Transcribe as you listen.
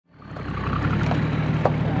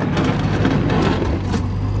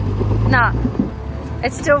Nah,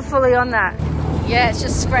 it's still fully on that. Yeah, it's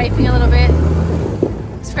just scraping a little bit.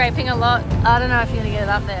 Scraping a lot. I don't know if you're gonna get it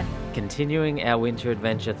up there. Continuing our winter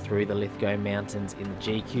adventure through the Lithgow Mountains in the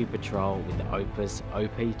GQ Patrol with the Opus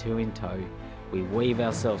OP2 in tow, we weave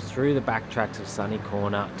ourselves through the backtracks of Sunny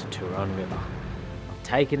Corner to Turon River. I've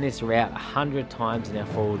taken this route 100 times in our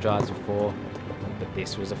four-wheel drives before, but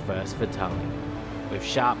this was a first for towing. With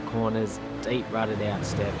sharp corners, deep rutted out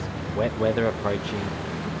steps, wet weather approaching,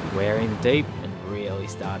 we're in deep and really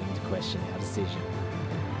starting to question our decision.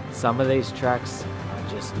 Some of these tracks are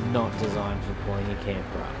just not designed for pulling a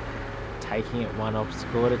camper up, taking it one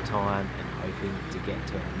obstacle at a time and hoping to get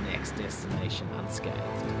to our next destination unscathed.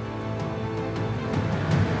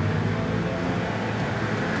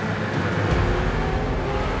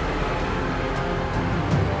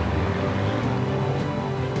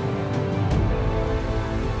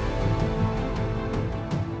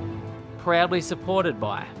 Proudly supported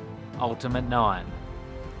by Ultimate 9,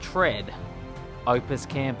 Tread, Opus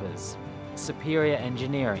Campers, Superior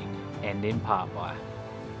Engineering, and in part by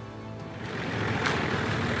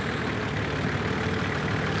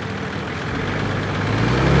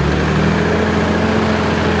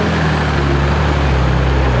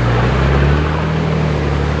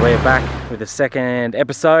We're back with the second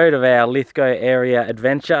episode of our Lithgow area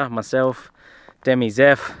adventure. Myself, Demi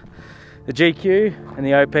Zeph, the GQ and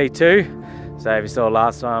the OP2. So if you saw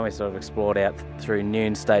last time, we sort of explored out through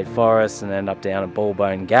Noon State Forest and ended up down at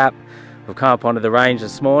Bullbone Gap. We've come up onto the range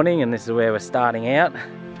this morning and this is where we're starting out.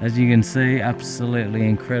 As you can see, absolutely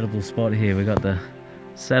incredible spot here. We've got the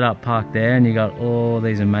setup park there and you got all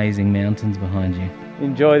these amazing mountains behind you.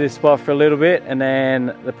 Enjoy this spot for a little bit, and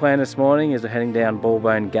then the plan this morning is we're heading down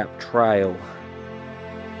Bullbone Gap Trail.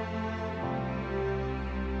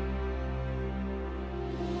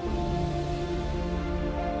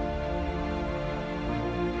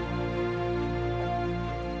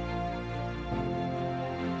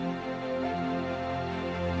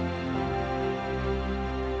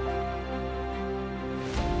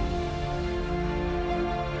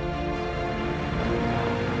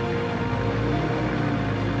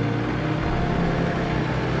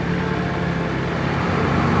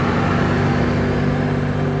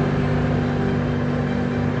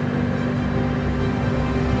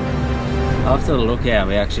 After the lookout,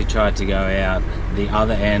 we actually tried to go out the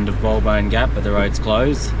other end of Bullbone Gap, but the road's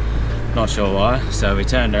closed. Not sure why. So we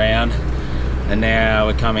turned around and now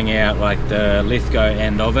we're coming out like the Lithgow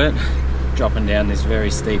end of it, dropping down this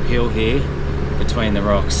very steep hill here between the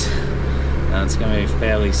rocks. It's going to be a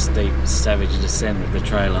fairly steep, savage descent with the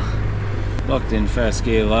trailer. Locked in first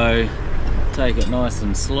gear low, take it nice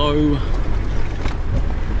and slow.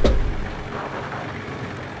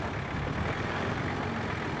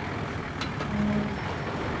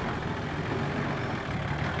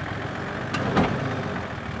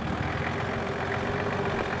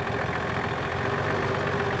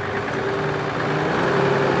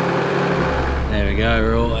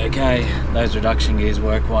 We're all okay. Those reduction gears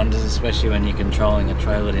work wonders, especially when you're controlling a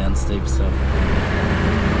trailer down steep stuff.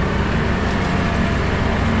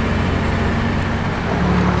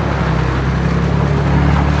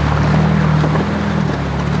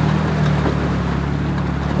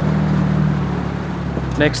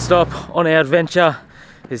 Next stop on our adventure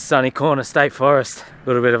is Sunny Corner State Forest. A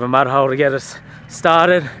little bit of a mud hole to get us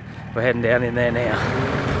started. We're heading down in there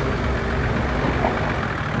now.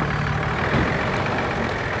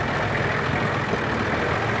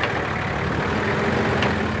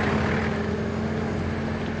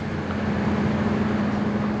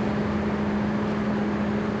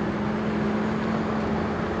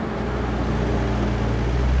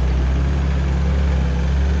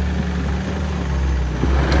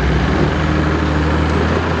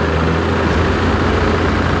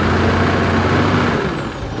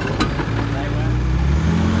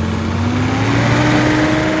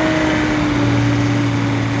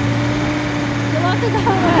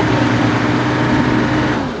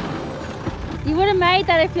 You would have made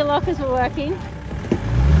that if your lockers were working.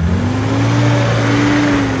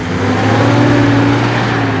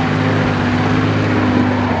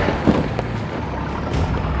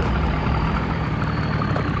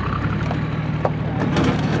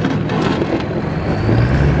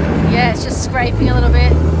 Yeah, it's just scraping a little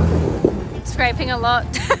bit. Scraping a lot.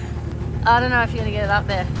 I don't know if you're gonna get it up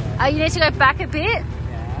there. You need to go back a bit,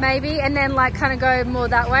 maybe, and then like kind of go more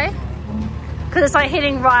that way. Because it's like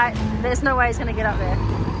hitting right, there's no way it's gonna get up there.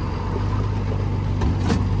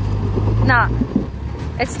 Nah,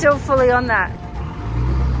 it's still fully on that.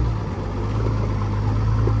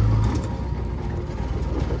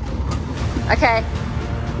 Okay,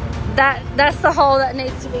 That's the hole that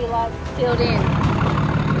needs to be like filled in.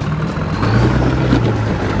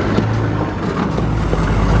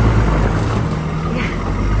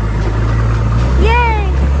 Yay!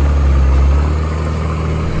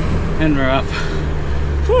 And we're up.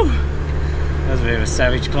 Whew. That was a bit of a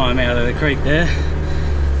savage climb out of the creek there.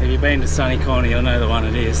 If you've been to Sunny Corner, you'll know the one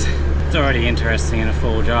it is. It's already interesting in a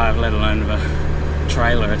full drive, let alone with a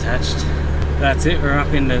trailer attached. That's it, we're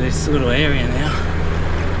up into this little area now.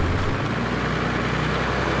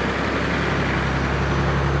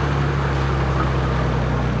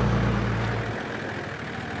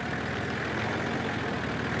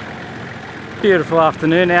 Beautiful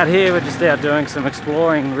afternoon out here. We're just out doing some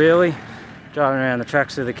exploring really. Driving around the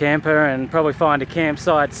tracks with the camper and probably find a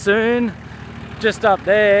campsite soon. Just up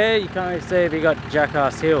there you can't really see if you got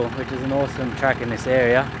Jackass Hill, which is an awesome track in this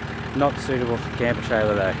area. Not suitable for camper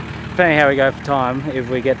trailer though. Depending how we go for time, if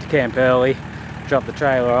we get to camp early, drop the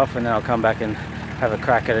trailer off and then I'll come back and have a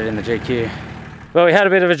crack at it in the GQ. Well, we had a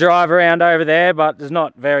bit of a drive around over there, but there's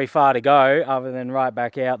not very far to go other than right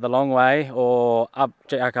back out the long way or up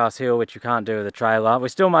Jackass Hill, which you can't do with a trailer. We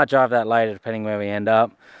still might drive that later depending where we end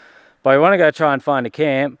up. But we want to go try and find a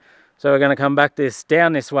camp, so we're going to come back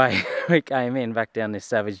down this way we came in, back down this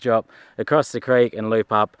savage drop, across the creek and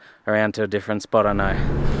loop up around to a different spot I know.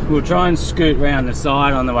 We'll try and scoot round the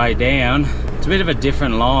side on the way down. It's a bit of a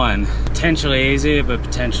different line. Potentially easier, but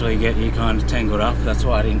potentially get you kind of tangled up. That's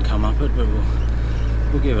why I didn't come up it, but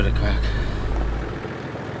we'll give it a crack.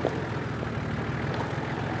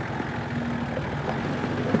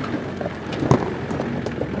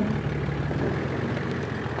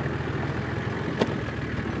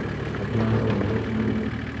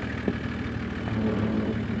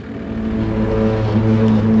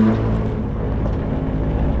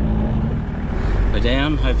 We're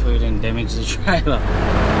down, hopefully we didn't damage the trailer.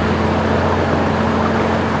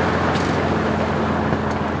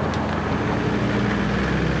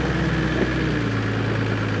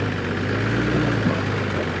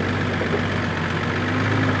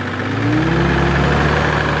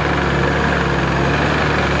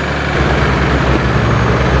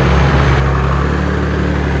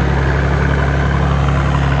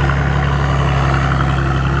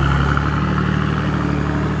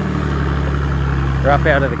 We're up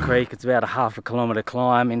out of the creek. It's about a half a kilometre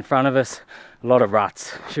climb in front of us. A lot of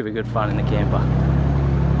ruts. Should be good fun in the camper.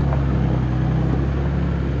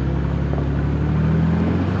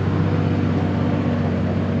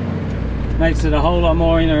 Makes it a whole lot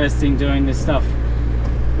more interesting doing this stuff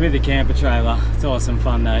with the camper trailer. It's awesome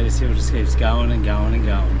fun though. This hill just keeps going and going and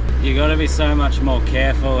going. You got to be so much more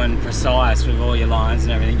careful and precise with all your lines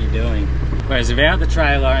and everything you're doing. Whereas without the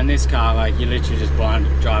trailer and this car, like you literally just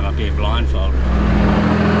drive up here blindfold.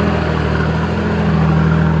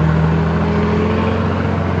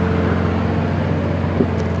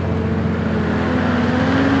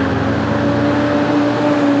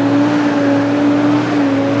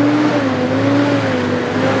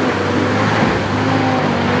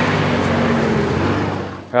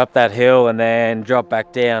 We're up that hill and then drop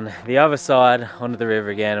back down the other side onto the river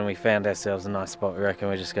again, and we found ourselves a nice spot. We reckon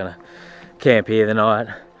we're just gonna camp here the night.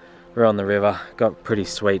 We're on the river, got pretty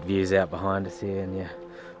sweet views out behind us here, and yeah,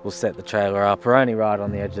 we'll set the trailer up. We're only right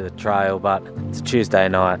on the edge of the trail, but it's a Tuesday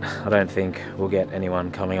night. I don't think we'll get anyone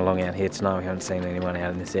coming along out here tonight. We haven't seen anyone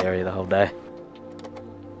out in this area the whole day.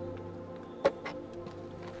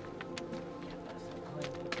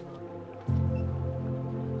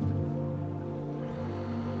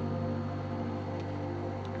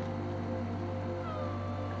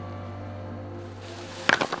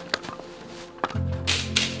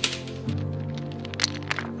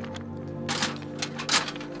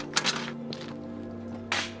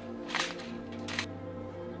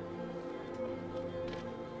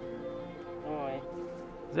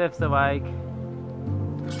 Zeff's awake.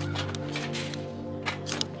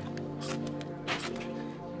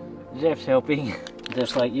 Zeff's helping.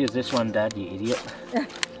 Zeff's like, use this one, Dad, you idiot.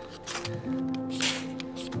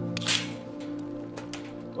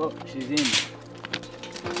 Oh, she's in.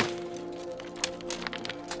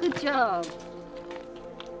 Good job.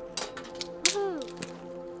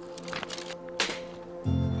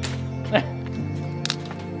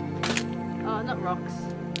 Oh, not rocks.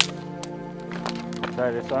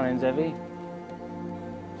 Throw this one in, Zevy.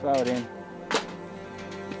 Throw it in.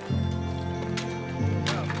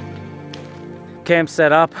 Camp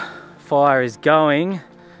set up, fire is going.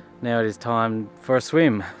 Now it is time for a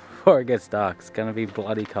swim before it gets dark. It's gonna be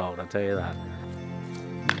bloody cold, I'll tell you that.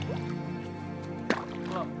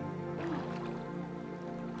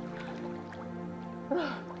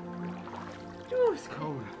 Oh, it's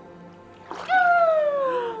cold.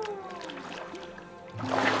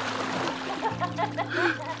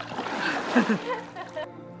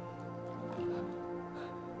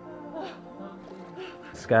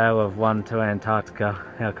 Scale of 1 to Antarctica.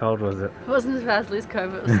 How cold was it? It wasn't as bad as Lithgow,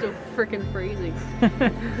 but it was still freaking freezing.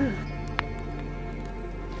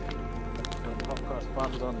 Hot cross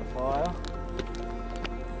buns on the fire.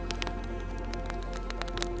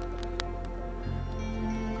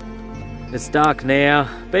 It's dark now.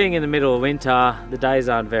 Being in the middle of winter, the days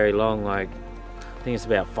aren't very long. Like, I think it's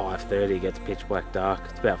about 5:30, it gets pitch black dark.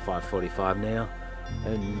 It's about 5:45 now.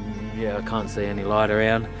 And yeah, I can't see any light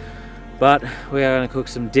around. But we are going to cook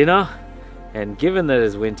some dinner. And given that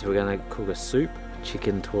it's winter, we're going to cook a soup,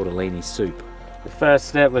 chicken tortellini soup. The first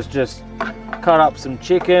step was just cut up some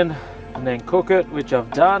chicken and then cook it, which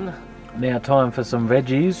I've done. Now time for some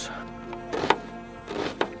veggies.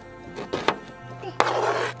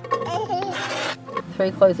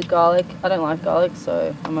 Three cloves of garlic. I don't like garlic,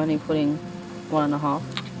 so I'm only putting 1.5.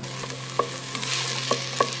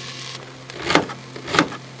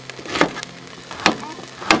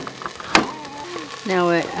 Now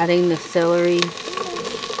we're adding the celery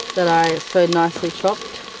that I so nicely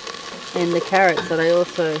chopped and the carrots that I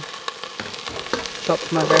also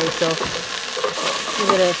chopped my very self. Give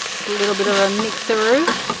it a little bit of a mixeroo.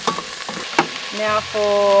 Now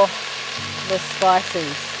for the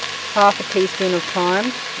spices. Half a teaspoon of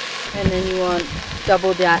thyme, and then you want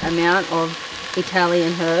double that amount of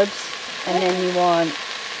Italian herbs, and then you want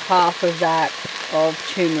half of that of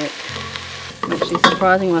turmeric. I'm actually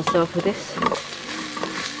surprising myself with this.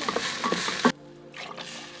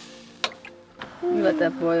 You let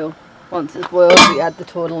that boil. Once it's boiled, we add the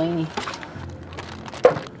tortellini.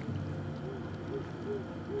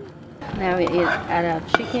 Now we add our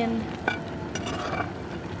chicken.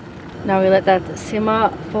 Now we let that simmer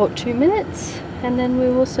for 2 minutes and then we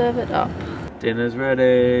will serve it up. Dinner's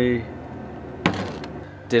ready.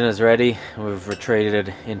 Dinner's ready. We've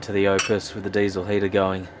retreated into the Opus with the diesel heater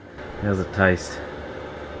going. How's it taste?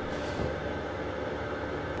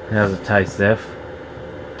 How's it taste, Zeph?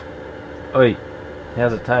 Oi,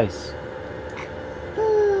 how's it taste?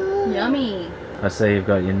 Yummy. I see you've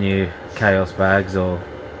got your new Chaos bags all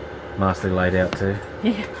nicely laid out too.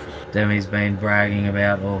 Yeah. Demi's been bragging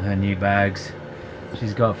about all her new bags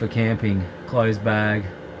she's got for camping. Clothes bag,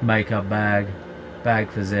 makeup bag, bag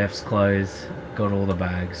for Zeph's clothes, got all the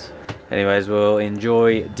bags. Anyways, we'll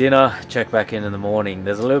enjoy dinner, check back in the morning.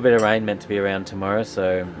 There's a little bit of rain meant to be around tomorrow,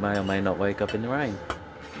 so may or may not wake up in the rain.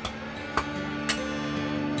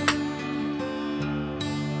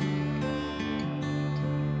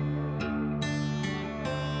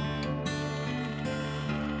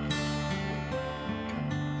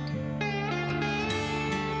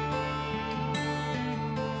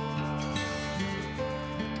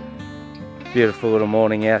 Beautiful little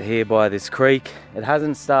morning out here by this creek. It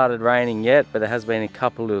hasn't started raining yet, but there has been a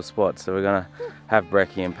couple little spots, so we're gonna have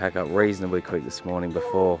brekkie and pack up reasonably quick this morning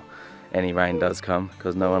before any rain does come,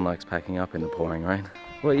 because no one likes packing up in the pouring rain.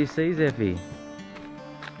 What you see, Zeffy?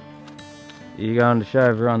 You going to show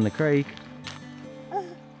over on the creek?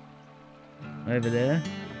 Over there?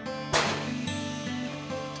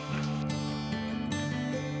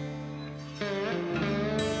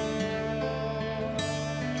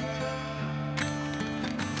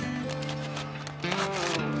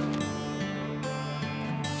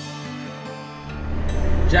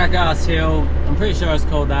 Jackass Hill, I'm pretty sure it's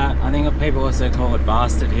called that. I think people also call it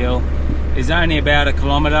Bastard Hill. It's only about 1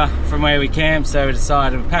 kilometre from where we camped, so we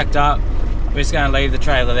decided we packed up. We're just going to leave the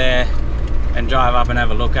trailer there and drive up and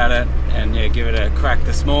have a look at it and yeah, give it a crack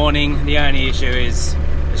this morning. The only issue is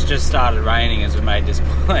it's just started raining as we made this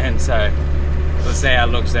plan, so we'll see how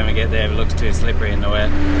it looks when we get there. If it looks too slippery in the wet.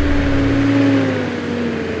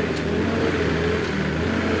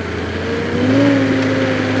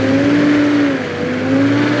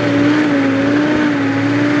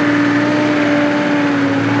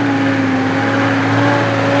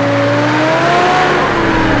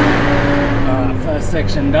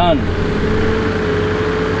 Section done.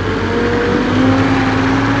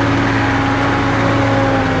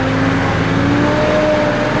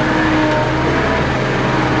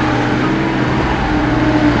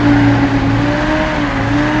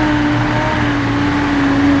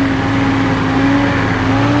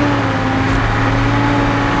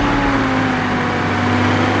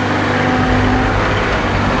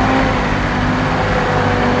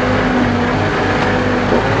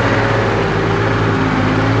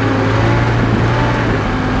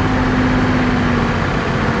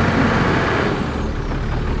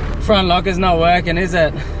 Front locker's not working, is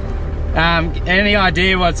it? Any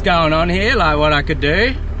idea what's going on here, like what I could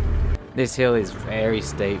do? This hill is very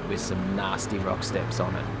steep with some nasty rock steps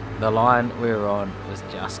on it. The line we were on was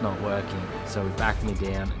just not working, so we backed me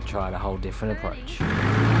down and tried a whole different approach.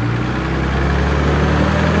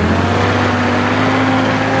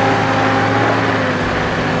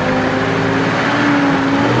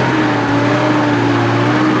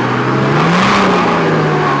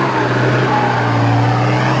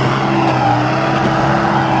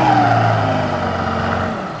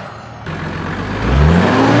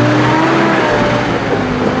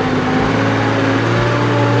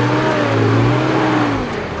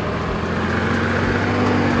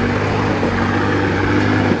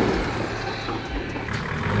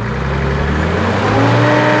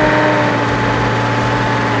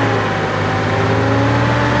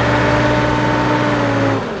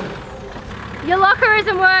 Your locker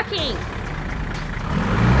isn't working.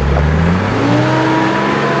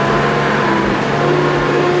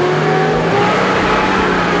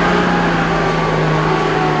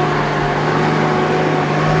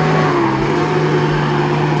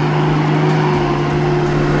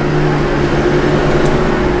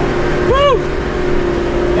 Woo!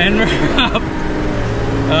 And we're up.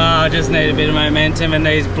 Oh, I just need a bit of momentum, and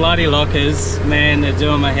these bloody lockers, man, they're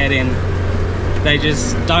doing my head in. They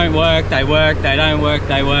just don't work, they work, they don't work,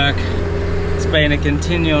 they work. It's been a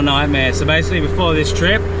continual nightmare. So basically before this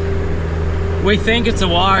trip, we think it's a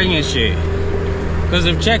wiring issue. Because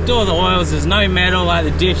we've checked all the oils, there's no metal, like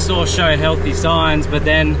the diffs all show healthy signs, but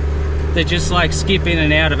then they just like skip in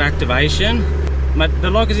and out of activation. The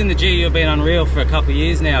lockers in the GU have been unreal for a couple of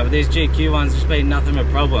years now, but these GQ ones just been nothing but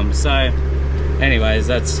problems. So anyways,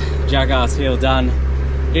 that's Jackass Hill done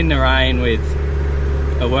in the rain with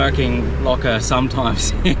a working locker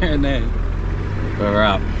sometimes here and there. But we're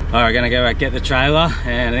up. Alright, we're gonna go back get the trailer,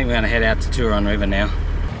 and I think we're gonna head out to Turon River now.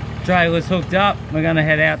 Trailer's hooked up, we're gonna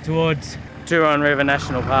head out towards Turon River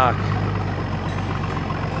National Park.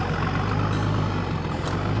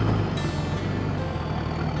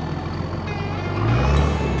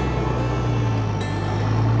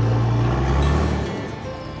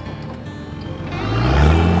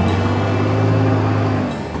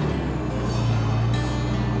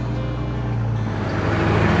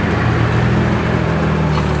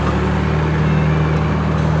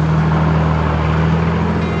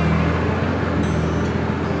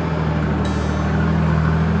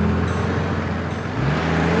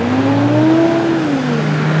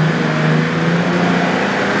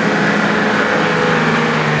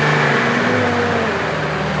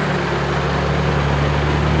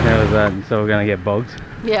 So we're gonna get bogged.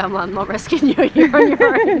 Yeah, I'm not rescuing you. You're on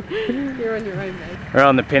your own. You're on your own, mate. We're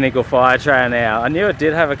on the Pinnacle Fire Trail now. I knew it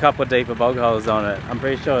did have a couple of deeper bog holes on it. I'm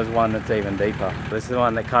pretty sure there's one that's even deeper. This is the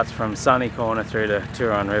one that cuts from Sunny Corner through to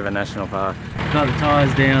Turon River National Park. Got the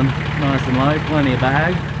tyres down nice and low, plenty of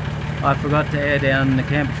bag. I forgot to air down the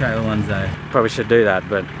camper trailer ones though. Probably should do that,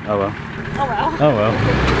 but oh well. Oh well. Oh well.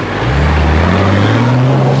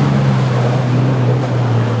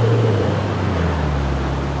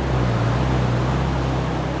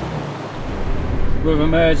 We've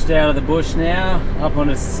emerged out of the bush now, up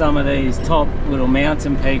onto some of these top little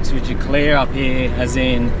mountain peaks which are clear up here, as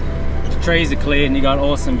in the trees are cleared and you got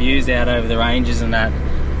awesome views out over the ranges and that.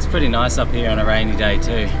 It's pretty nice up here on a rainy day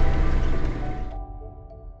too.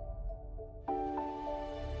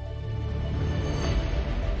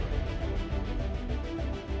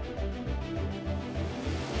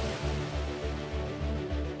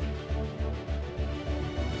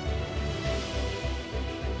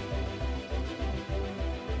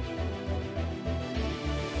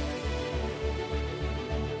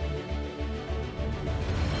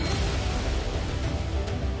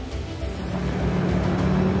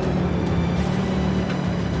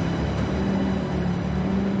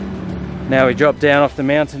 Now we drop down off the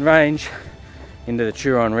mountain range into the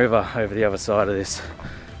Turon River over the other side of this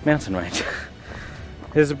mountain range.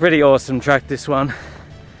 It's a pretty awesome track, this one.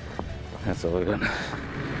 That's all we've got.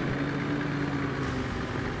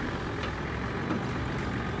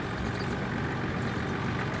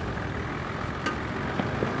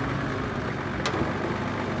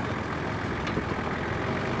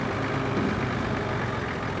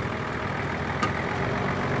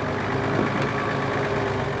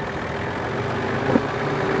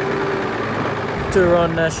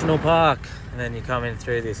 Turon National Park, and then you come in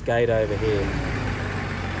through this gate over here.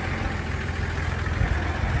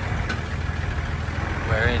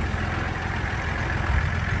 We're in.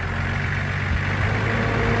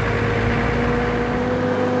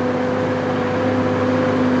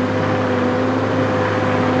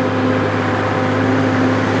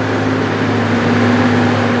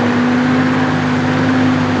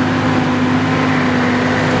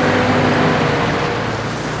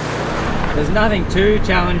 There's nothing too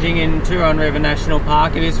challenging in Turon River National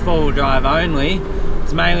Park. It is four-wheel drive only.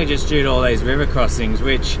 It's mainly just due to all these river crossings,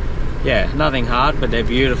 which, yeah, nothing hard, but they're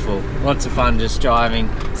beautiful. Lots of fun just driving,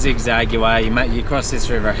 zigzag your way. You cross this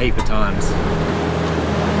river a heap of times.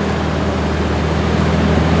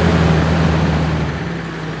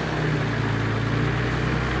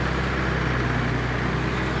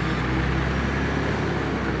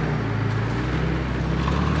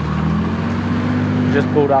 Just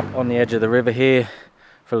pulled up on the edge of the river here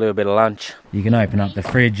for a little bit of lunch. You can open up the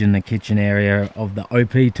fridge in the kitchen area of the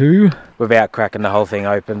OP2 without cracking the whole thing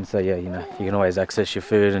open. So yeah, you know, you can always access your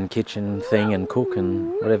food and kitchen thing and cook and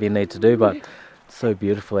whatever you need to do. But it's so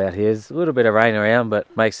beautiful out here. There's a little bit of rain around, but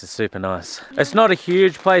makes it super nice. It's not a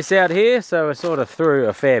huge place out here, so we're sort of through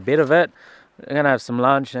a fair bit of it. I'm gonna have some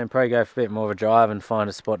lunch and probably go for a bit more of a drive and find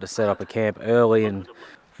a spot to set up a camp early. And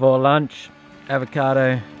for lunch,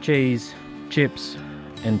 avocado, cheese, chips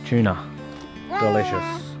and tuna. Delicious.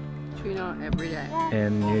 Tuna every day.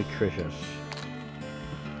 And nutritious.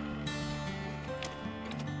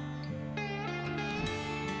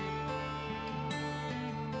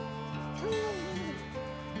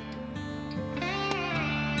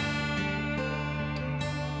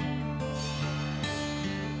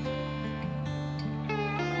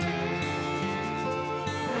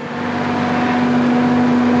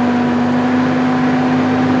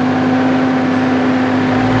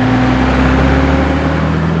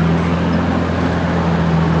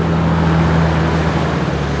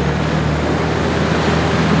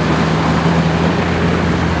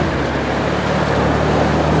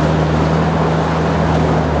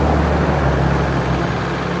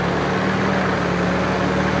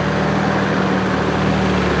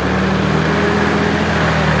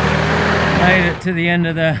 To the end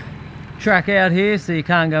of the track out here, so you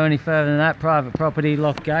can't go any further than that. Private property,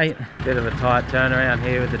 lock gate. Bit of a tight turnaround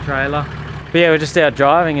here with the trailer. But yeah, we're just out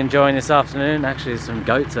driving, enjoying this afternoon. Actually, there's some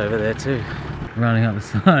goats over there too. Running up the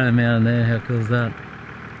side of the mountain there, how cool is that?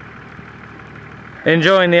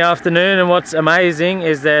 Enjoying the afternoon, and what's amazing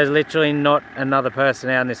is there's literally not another person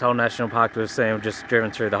out in this whole national park we've seen. We've just driven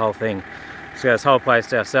through the whole thing. So we got this whole place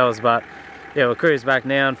to ourselves, but yeah, we'll cruise back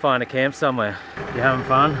now and find a camp somewhere. You having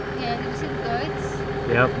fun? Yeah, did you see the goats?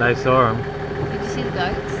 Yep, they saw them. Did you see the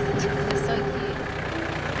goats? They're so cute.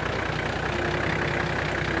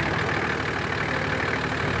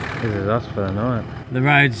 This is us for the night. The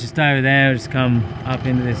road's just over there. We'll just come up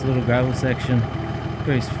into this little gravel section.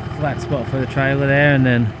 Pretty flat spot for the trailer there, and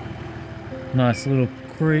then nice little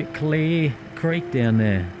clear creek down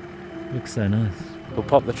there. Looks so nice. We'll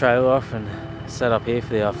pop the trailer off and set up here for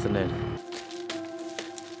the afternoon.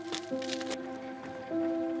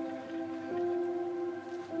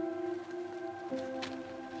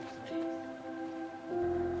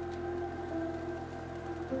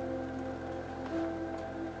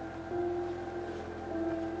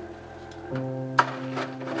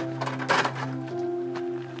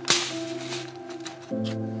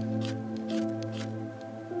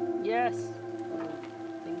 Yes. I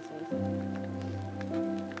think so.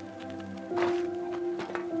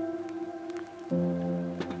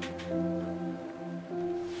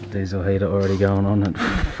 Diesel heater already going on at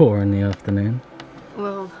 4 in the afternoon.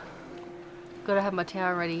 Well, gotta have my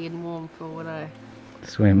towel ready and warm for when I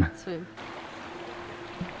swim.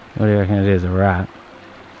 What do you reckon it is, a rat?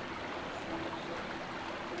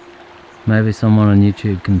 Maybe someone on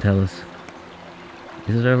YouTube can tell us.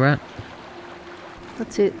 Is it a rat?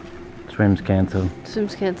 That's it. Swim's cancelled.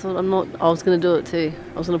 Swim's cancelled. I was gonna do it too.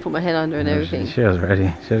 I was gonna put my head under and everything. She was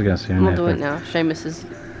ready. She was gonna swim I'm there. not doing it now. Seamus has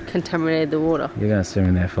contaminated the water. You're gonna swim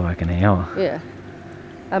in there for like an hour. Yeah.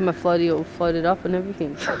 I had my floaty all floated up and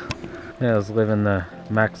everything. Yeah, I was living the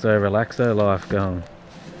Maxo Relaxo life going.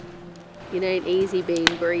 You need easy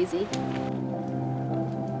being breezy.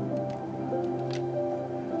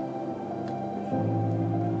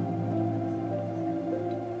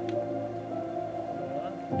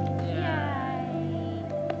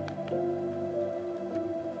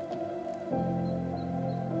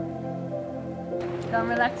 Done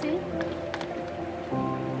relaxing?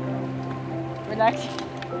 Relaxing.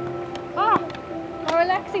 Ah! A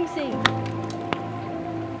relaxing scene.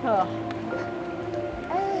 Oh.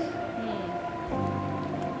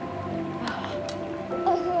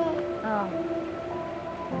 Oh.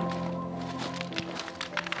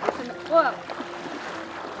 Whoa.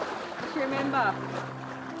 Just remember.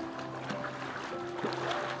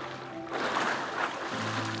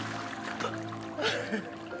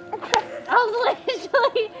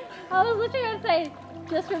 I was literally gonna say,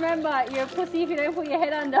 Just remember, you're a pussy if you don't put your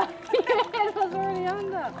head under. Your head was already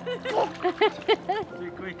under.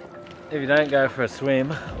 Too quick. If you don't go for a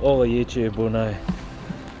swim, all of YouTube will know.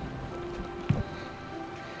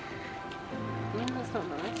 That's not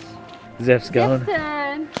nice. Zeph's going.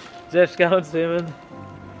 Turn. Zeph's going swimming.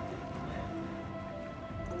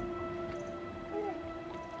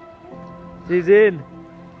 She's in.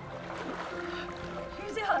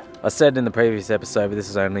 I said in the previous episode, but this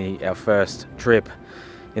is only our first trip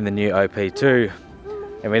in the new OP2,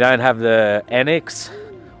 and we don't have the Annex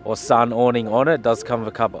or sun awning on it. It does come with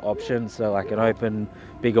a couple of options, so like an open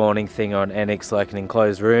big awning thing or an Annex like an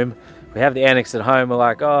enclosed room. We have the Annex at home. We're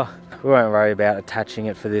like, oh, we won't worry about attaching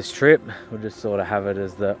it for this trip. We'll just sort of have it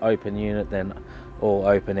as the open unit, then all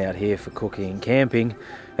open out here for cooking and camping.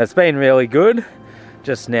 It's been really good.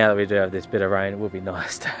 Just now that we do have this bit of rain, it would be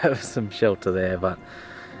nice to have some shelter there, but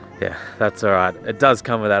yeah, that's all right. It does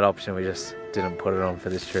come with that option. We just didn't put it on for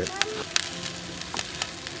this trip.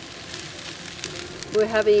 We're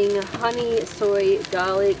having honey, soy,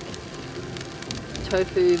 garlic,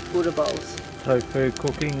 tofu Buddha bowls. Tofu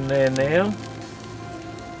cooking there now.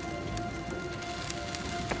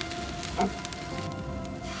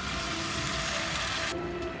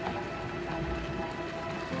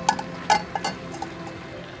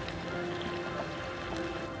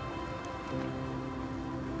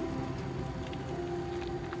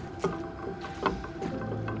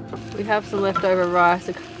 We have some leftover rice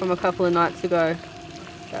from a couple of nights ago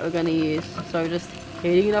that we're going to use, so we're just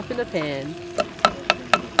heating it up in the pan.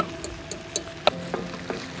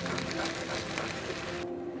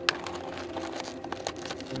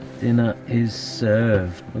 Dinner is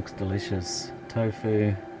served. Looks delicious.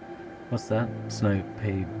 Tofu, what's that? Snow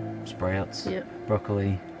pea sprouts, Yep.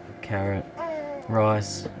 broccoli, carrot,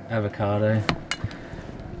 rice, avocado.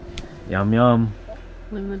 Yum yum.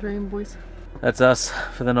 Living the dream, boys. That's us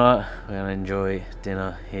for the night. We're going to enjoy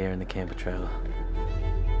dinner here in the camper trailer.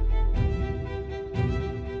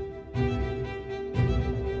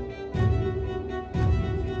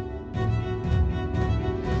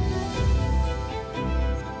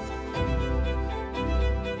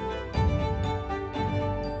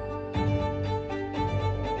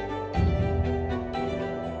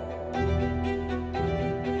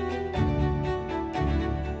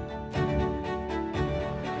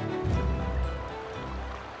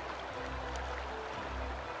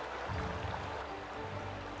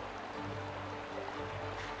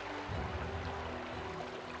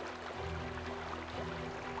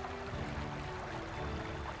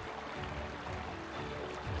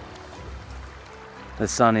 The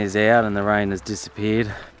sun is out and the rain has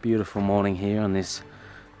disappeared. Beautiful morning here on this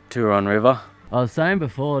Turon River. I was saying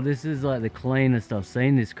before, this is like the cleanest I've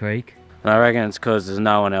seen this creek. And I reckon it's because there's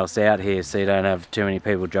no one else out here, so you don't have too many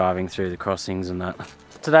people driving through the crossings and that.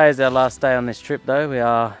 Today is our last day on this trip though. We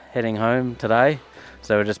are heading home today.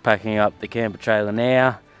 So we're just packing up the camper trailer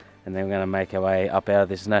now, and then we're going to make our way up out of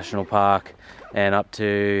this national park and up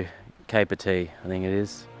to Kap, I think it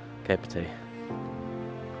is. Kap.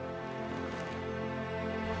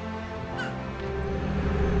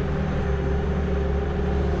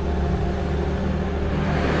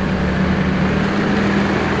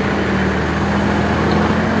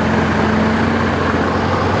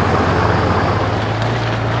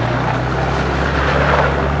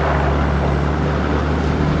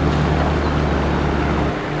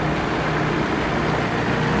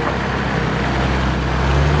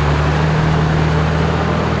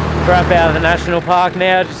 We're up out of the national park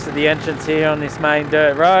now, just at the entrance here on this main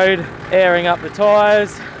dirt road, airing up the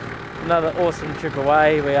tyres. Another awesome trip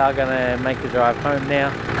away. We are going to make the drive home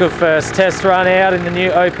now. Good first test run out in the new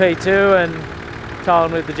OP2 and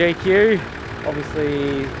towing with the GQ.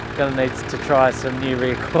 Obviously going to need to try some new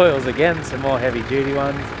rear coils again, some more heavy duty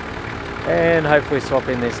ones, and hopefully swap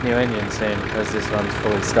in this new engine soon because this one's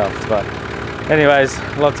fully stuffed. But anyways,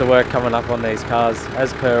 lots of work coming up on these cars,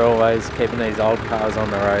 as per always, keeping these old cars on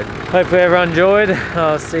the road. Hopefully everyone enjoyed.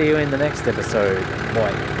 I'll see you in the next episode.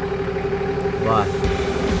 Bye. Bye.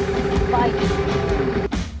 Bye.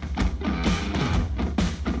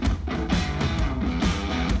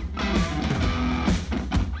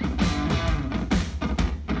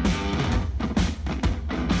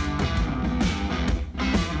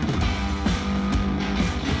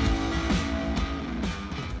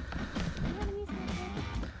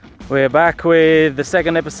 We're back with the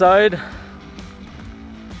second episode.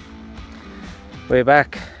 We're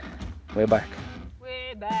back. We're back.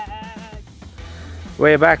 We're back.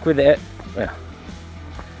 We're back with it. Yeah.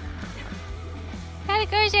 How'd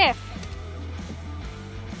it go, Jeff?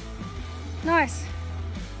 Nice.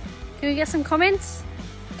 Can we get some comments?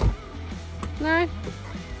 No?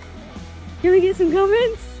 Can we get some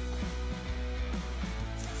comments?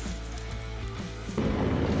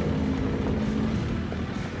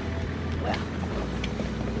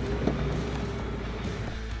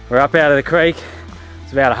 We're up out of the creek.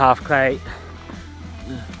 It's about a half K.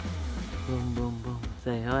 Boom, boom, boom.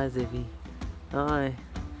 Say hi, Zippy. Hi.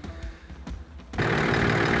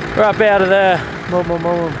 We're up out of there. Boom, boom,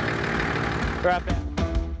 boom. We're up out.